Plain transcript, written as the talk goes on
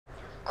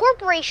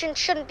corporations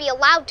shouldn't be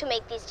allowed to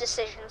make these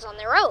decisions on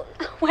their own.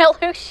 Well,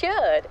 who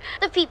should?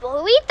 The people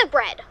who eat the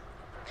bread.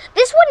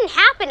 This wouldn't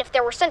happen if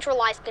there were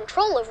centralized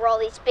control over all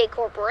these big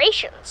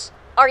corporations.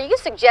 Are you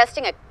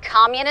suggesting a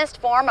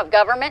communist form of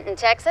government in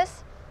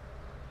Texas?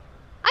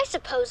 I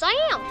suppose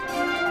I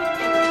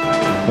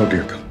am. Oh,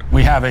 dear God.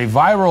 We have a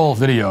viral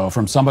video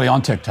from somebody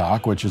on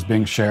TikTok, which is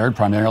being shared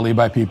primarily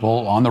by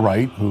people on the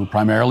right who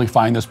primarily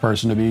find this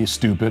person to be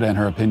stupid and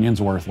her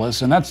opinions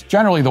worthless. And that's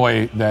generally the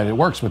way that it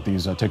works with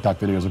these TikTok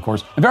videos, of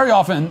course. And very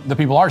often, the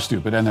people are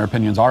stupid and their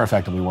opinions are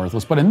effectively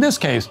worthless. But in this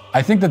case,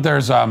 I think that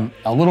there's a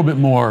little bit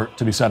more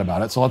to be said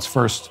about it. So let's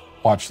first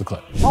watch the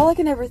clip. All I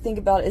can ever think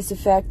about is the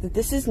fact that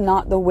this is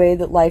not the way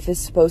that life is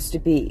supposed to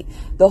be.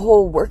 The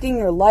whole working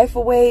your life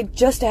away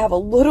just to have a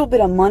little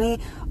bit of money,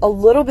 a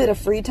little bit of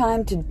free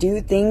time to do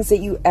things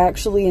that you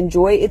actually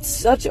enjoy, it's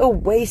such a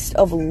waste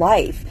of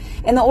life.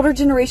 And the older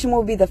generation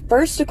will be the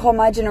first to call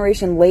my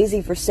generation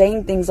lazy for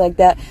saying things like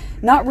that,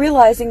 not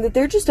realizing that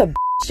they're just a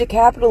bitch to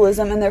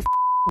capitalism and they're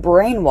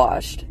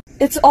brainwashed.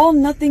 It's all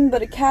nothing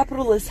but a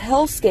capitalist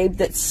hellscape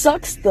that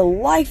sucks the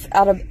life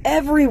out of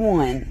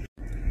everyone.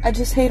 I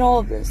just hate all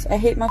of this. I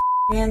hate my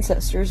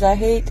ancestors. I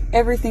hate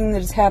everything that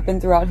has happened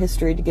throughout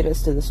history to get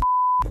us to this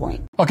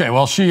point. Okay,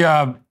 well, she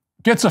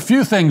gets a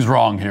few things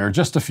wrong here,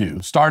 just a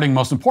few, starting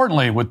most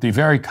importantly with the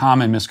very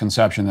common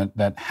misconception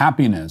that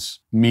happiness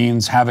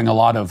means having a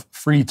lot of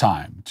free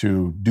time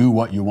to do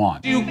what you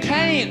want. You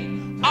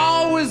can't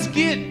always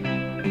get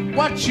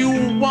what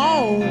you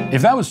want.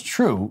 If that was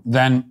true,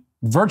 then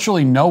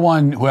virtually no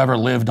one who ever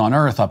lived on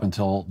Earth up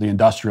until the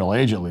industrial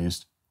age, at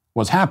least,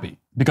 was happy.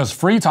 Because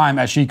free time,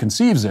 as she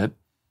conceives it,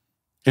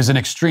 is an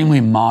extremely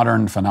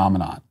modern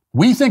phenomenon.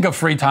 We think of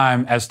free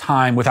time as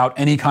time without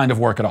any kind of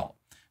work at all.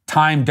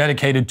 Time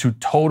dedicated to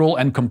total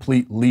and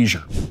complete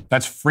leisure.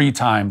 That's free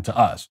time to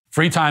us.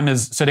 Free time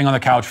is sitting on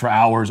the couch for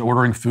hours,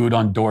 ordering food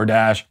on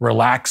DoorDash,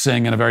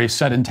 relaxing in a very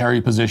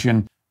sedentary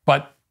position.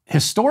 But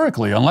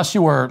historically, unless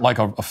you were like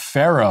a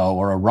pharaoh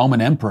or a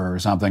Roman emperor or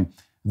something,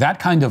 that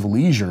kind of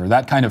leisure,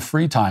 that kind of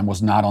free time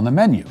was not on the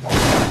menu.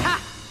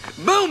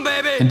 Boom,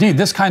 baby! Indeed,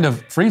 this kind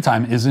of free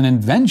time is an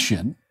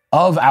invention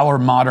of our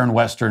modern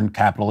Western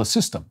capitalist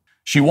system.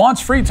 She wants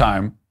free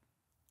time,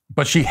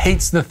 but she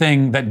hates the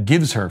thing that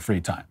gives her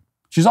free time.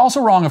 She's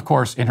also wrong, of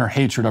course, in her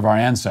hatred of our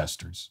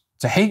ancestors.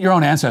 To hate your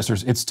own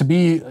ancestors, it's to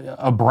be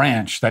a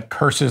branch that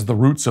curses the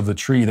roots of the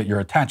tree that you're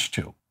attached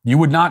to. You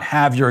would not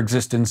have your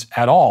existence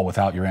at all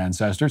without your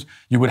ancestors.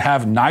 You would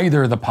have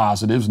neither the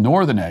positives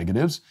nor the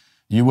negatives.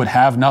 You would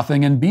have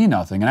nothing and be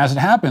nothing. And as it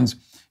happens,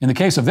 in the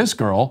case of this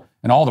girl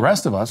and all the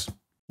rest of us,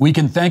 we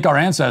can thank our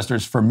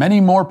ancestors for many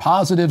more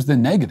positives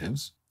than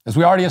negatives, as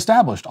we already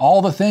established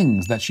all the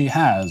things that she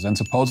has and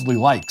supposedly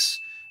likes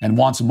and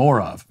wants more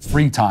of,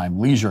 free time,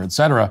 leisure,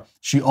 etc.,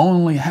 she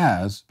only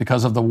has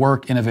because of the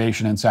work,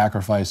 innovation, and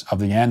sacrifice of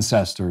the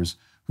ancestors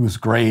whose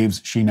graves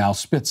she now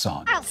spits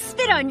on. I'll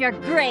spit on your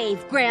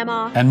grave,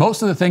 Grandma. And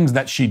most of the things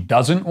that she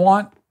doesn't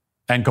want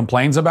and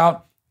complains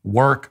about,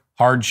 work,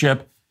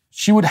 hardship,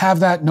 she would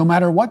have that no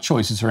matter what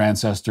choices her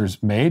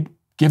ancestors made,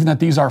 given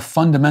that these are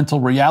fundamental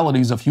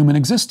realities of human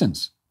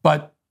existence.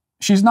 But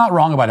she's not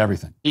wrong about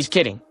everything. He's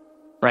kidding,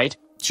 right?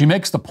 She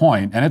makes the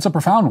point, and it's a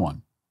profound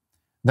one,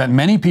 that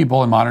many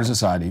people in modern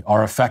society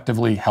are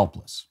effectively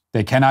helpless.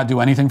 They cannot do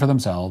anything for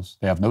themselves.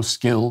 They have no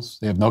skills.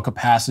 They have no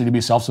capacity to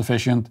be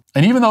self-sufficient.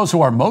 And even those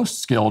who are most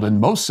skilled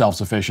and most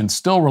self-sufficient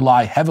still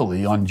rely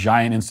heavily on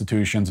giant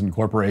institutions and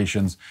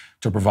corporations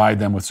to provide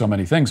them with so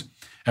many things.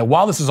 And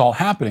while this is all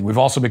happening, we've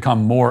also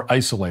become more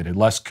isolated,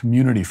 less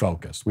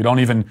community-focused. We don't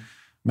even,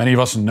 many of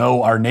us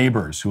know our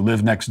neighbors who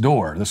live next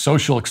door. The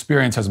social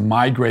experience has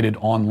migrated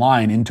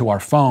online into our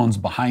phones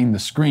behind the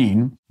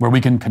screen, where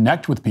we can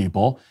connect with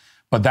people,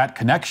 but that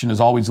connection is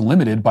always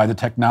limited by the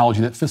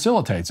technology that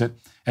facilitates it,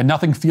 and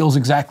nothing feels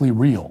exactly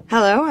real.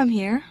 Hello, I'm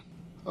here.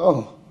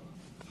 Oh,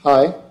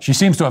 hi. She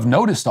seems to have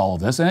noticed all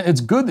of this, and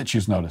it's good that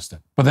she's noticed it.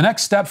 But the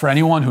next step for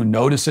anyone who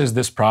notices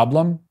this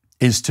problem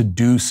is to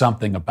do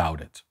something about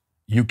it.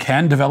 You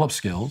can develop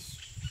skills.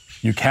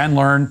 You can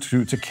learn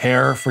to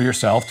care for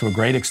yourself to a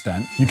great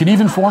extent. You can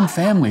even form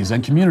families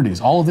and communities.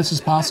 All of this is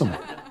possible.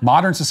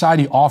 Modern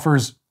society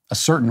offers a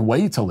certain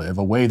way to live,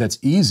 a way that's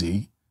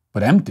easy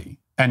but empty.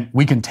 And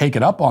we can take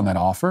it up on that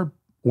offer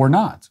or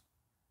not.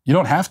 You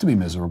don't have to be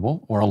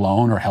miserable or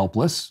alone or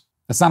helpless.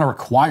 That's not a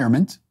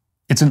requirement.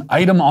 It's an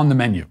item on the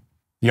menu.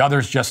 The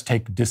others just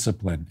take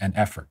discipline and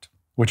effort,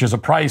 which is a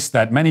price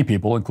that many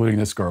people, including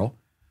this girl,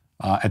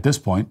 at this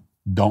point,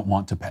 don't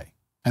want to pay.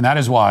 And that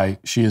is why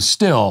she is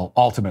still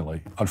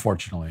ultimately,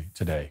 unfortunately,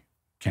 today,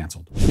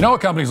 canceled. You know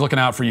what company's looking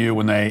out for you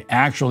when they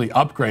actually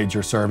upgrade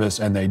your service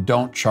and they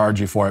don't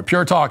charge you for it?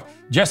 Pure Talk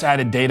just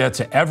added data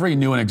to every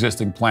new and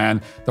existing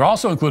plan. They're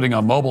also including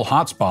a mobile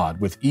hotspot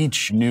with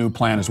each new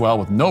plan as well,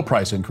 with no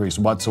price increase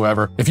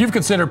whatsoever. If you've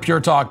considered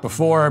Pure Talk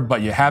before,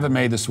 but you haven't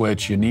made the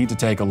switch, you need to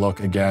take a look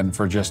again.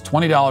 For just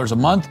 $20 a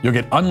month, you'll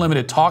get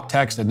unlimited talk,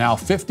 text, and now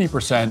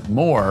 50%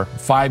 more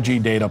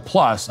 5G data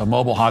plus a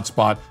mobile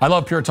hotspot. I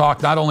love Pure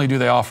Talk. Not only do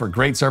they offer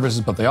great services,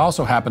 but they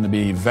also happen to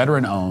be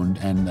veteran-owned,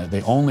 and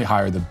they only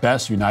hire the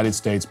best United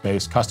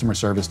States-based customer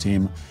service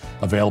team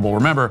available.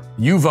 Remember,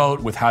 you vote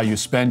with how you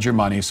spend your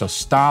money, so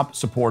stop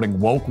supporting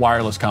woke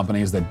wireless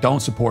companies that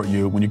don't support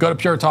you. When you go to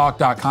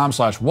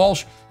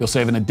puretalk.com/Walsh, you'll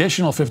save an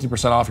additional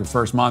 50% off your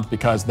first month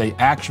because they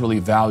actually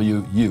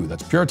value you.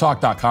 That's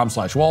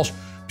puretalk.com/Walsh.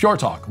 Pure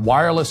Talk,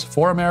 wireless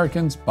for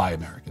Americans by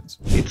Americans.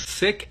 It's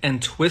sick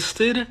and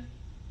twisted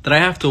that I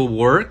have to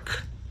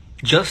work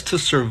just to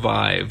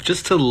survive,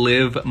 just to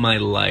live my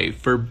life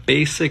for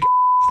basic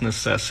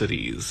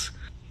necessities.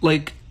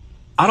 Like,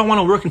 I don't want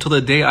to work until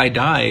the day I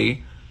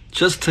die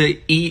just to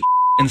eat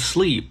and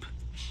sleep.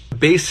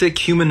 Basic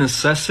human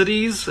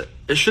necessities,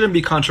 it shouldn't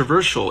be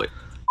controversial.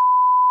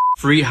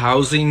 Free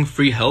housing,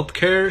 free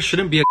healthcare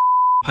shouldn't be a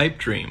pipe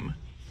dream.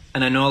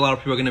 And I know a lot of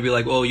people are going to be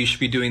like, oh, you should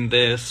be doing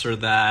this or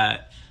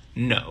that.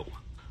 No.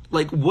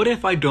 Like, what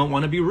if I don't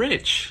want to be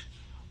rich?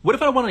 What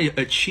if I want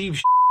to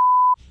achieve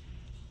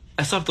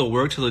I still have to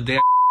work till the day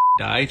I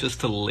die just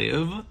to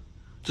live?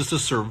 Just to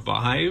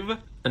survive?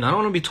 And I don't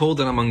want to be told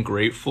that I'm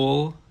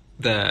ungrateful,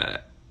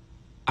 that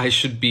I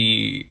should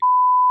be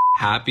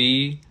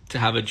happy to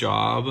have a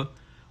job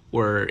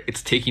where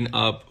it's taking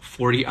up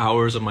 40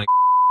 hours of my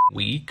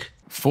week.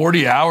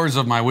 40 hours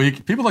of my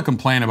week? People that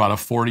complain about a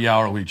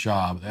 40-hour week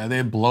job,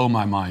 they blow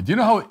my mind. Do you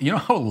know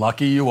how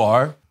lucky you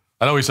are?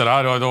 I know he said,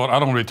 I don't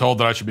want to be told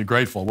that I should be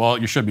grateful. Well,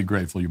 you should be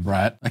grateful, you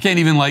brat. I can't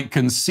even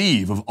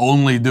conceive of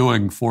only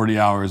doing 40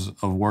 hours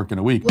of work in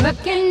a week.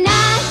 Working 9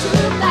 to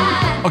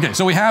 5. Okay,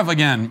 so we have,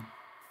 again,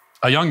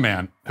 a young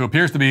man who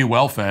appears to be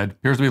well-fed,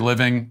 appears to be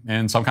living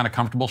in some kind of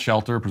comfortable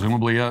shelter,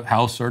 presumably a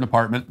house or an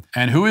apartment,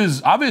 and who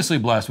is obviously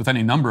blessed with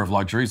any number of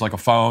luxuries like a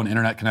phone,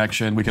 internet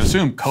connection, we can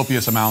assume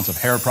copious amounts of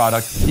hair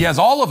product. He has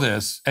all of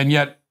this and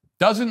yet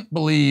doesn't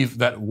believe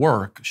that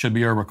work should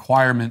be a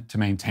requirement to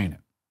maintain it.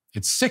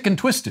 It's sick and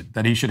twisted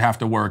that he should have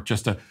to work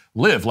just to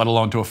live, let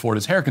alone to afford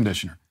his hair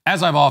conditioner.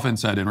 As I've often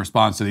said in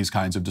response to these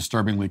kinds of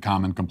disturbingly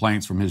common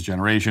complaints from his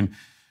generation,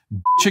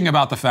 bitching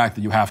about the fact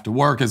that you have to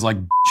work is like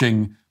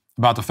bitching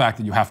about the fact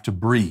that you have to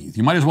breathe.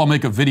 You might as well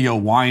make a video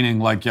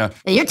whining like, You're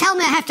telling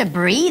me I have to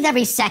breathe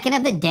every second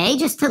of the day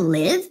just to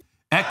live?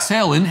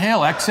 exhale,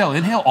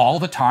 inhale all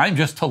the time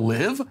just to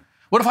live?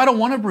 What if I don't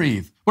want to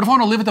breathe? What if I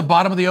want to live at the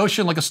bottom of the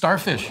ocean like a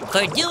starfish?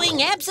 For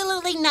doing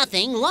absolutely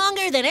nothing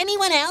longer than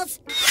anyone else,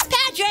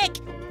 Patrick,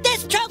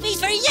 this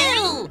trophy's for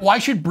you! Why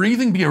should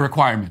breathing be a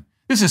requirement?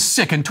 This is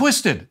sick and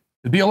twisted.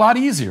 It'd be a lot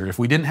easier if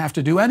we didn't have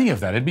to do any of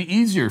that. It'd be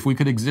easier if we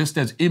could exist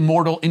as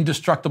immortal,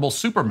 indestructible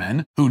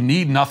supermen who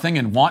need nothing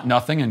and want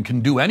nothing and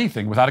can do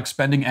anything without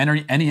expending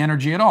any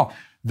energy at all.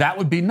 That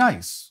would be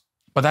nice.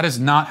 But that is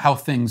not how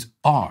things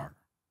are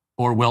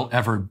or will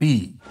ever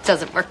be. It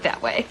doesn't work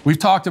that way. We've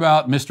talked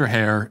about Mr.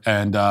 Hair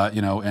and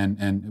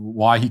and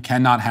why he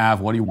cannot have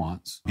what he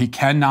wants. He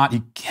cannot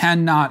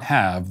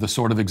have the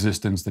sort of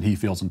existence that he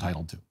feels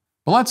entitled to.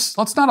 But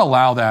let's not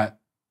allow that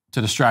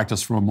to distract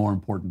us from a more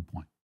important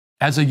point.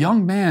 As a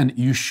young man,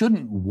 you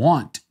shouldn't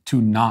want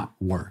to not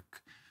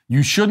work.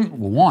 You shouldn't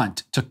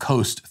want to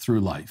coast through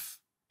life.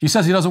 He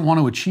says he doesn't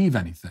want to achieve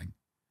anything.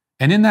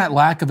 And in that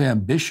lack of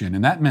ambition,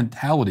 in that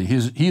mentality,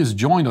 he is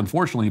joined,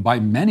 unfortunately, by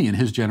many in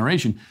his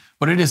generation,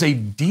 but it is a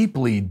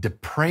deeply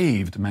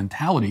depraved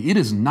mentality. It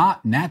is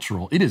not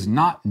natural. It is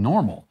not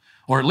normal,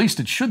 or at least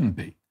it shouldn't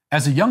be.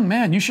 As a young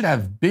man, you should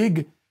have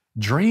big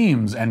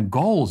dreams and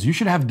goals. You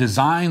should have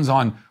designs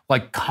on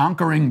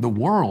conquering the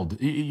world.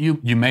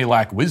 You may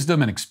lack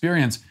wisdom and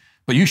experience,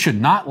 but you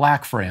should not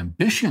lack for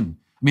ambition.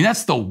 I mean,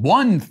 that's the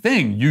one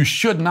thing you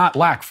should not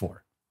lack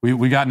for.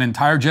 We got an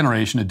entire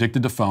generation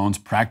addicted to phones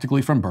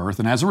practically from birth,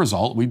 and as a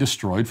result, we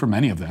destroyed for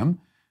many of them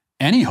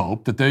any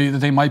hope that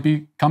they might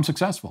become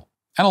successful.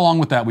 And along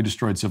with that, we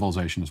destroyed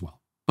civilization as well.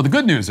 But the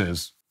good news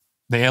is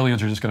the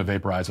aliens are just going to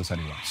vaporize us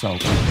anyway. So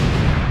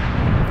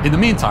in the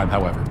meantime,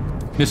 however,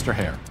 Mr.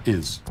 Hair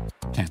is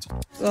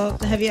canceled. Well,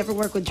 have you ever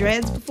worked with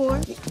dreads before?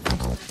 This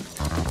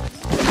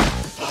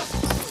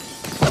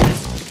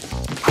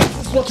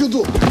is what you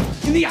do.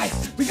 In the eye.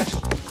 We got you.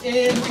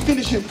 And we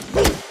finish him.